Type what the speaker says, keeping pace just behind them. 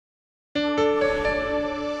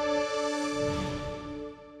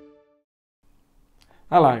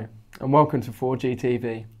Hello and welcome to 4G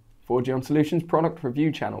TV, 4G On Solutions product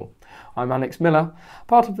review channel. I'm Alex Miller,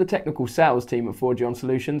 part of the technical sales team at 4G On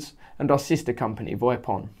Solutions and our sister company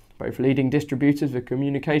VoIP, both leading distributors of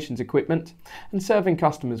communications equipment and serving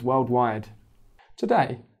customers worldwide.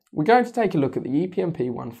 Today, we're going to take a look at the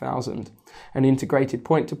ePMP 1000, an integrated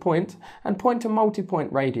point-to-point and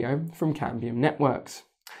point-to-multipoint radio from Cambium Networks.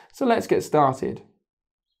 So let's get started.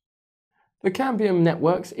 The Cambium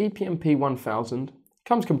Networks ePMP 1000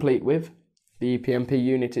 comes complete with the ePMP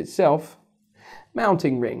unit itself,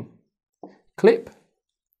 mounting ring, clip,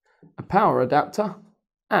 a power adapter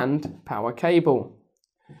and power cable.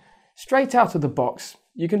 Straight out of the box,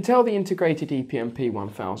 you can tell the integrated ePMP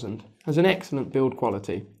 1000 has an excellent build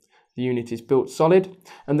quality. The unit is built solid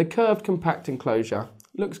and the curved compact enclosure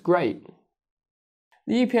looks great.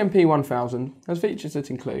 The ePMP 1000 has features that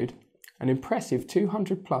include an impressive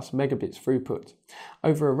 200 plus megabits throughput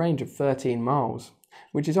over a range of 13 miles,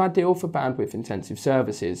 which is ideal for bandwidth intensive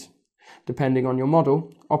services. Depending on your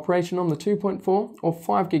model, operation on the 2.4 or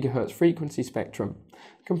 5 GHz frequency spectrum,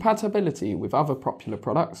 compatibility with other popular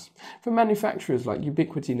products from manufacturers like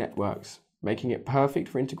Ubiquiti Networks, making it perfect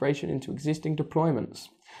for integration into existing deployments,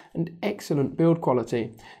 and excellent build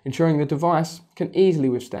quality, ensuring the device can easily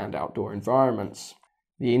withstand outdoor environments.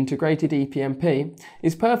 The integrated ePMP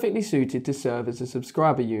is perfectly suited to serve as a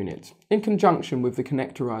subscriber unit in conjunction with the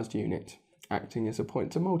connectorized unit, acting as a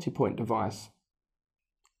point-to-multipoint device.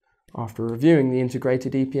 After reviewing the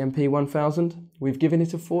integrated ePMP 1000, we've given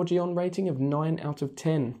it a 4G On rating of 9 out of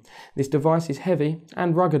 10. This device is heavy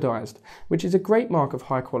and ruggedized, which is a great mark of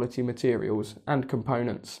high quality materials and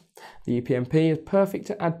components. The ePMP is perfect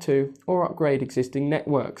to add to or upgrade existing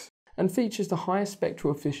networks and features the highest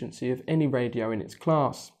spectral efficiency of any radio in its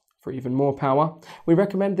class. For even more power, we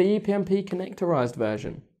recommend the ePMP connectorized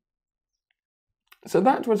version. So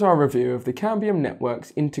that was our review of the Cambium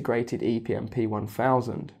Networks integrated ePMP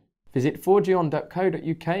 1000. Visit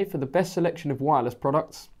 4gon.co.uk for the best selection of wireless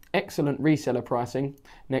products, excellent reseller pricing,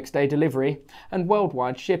 next day delivery and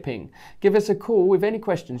worldwide shipping. Give us a call with any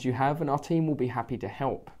questions you have and our team will be happy to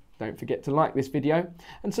help. Don't forget to like this video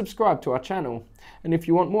and subscribe to our channel. And if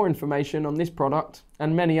you want more information on this product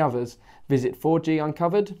and many others, visit 4G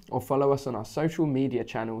Uncovered or follow us on our social media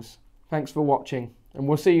channels. Thanks for watching and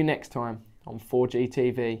we'll see you next time on 4G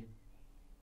TV.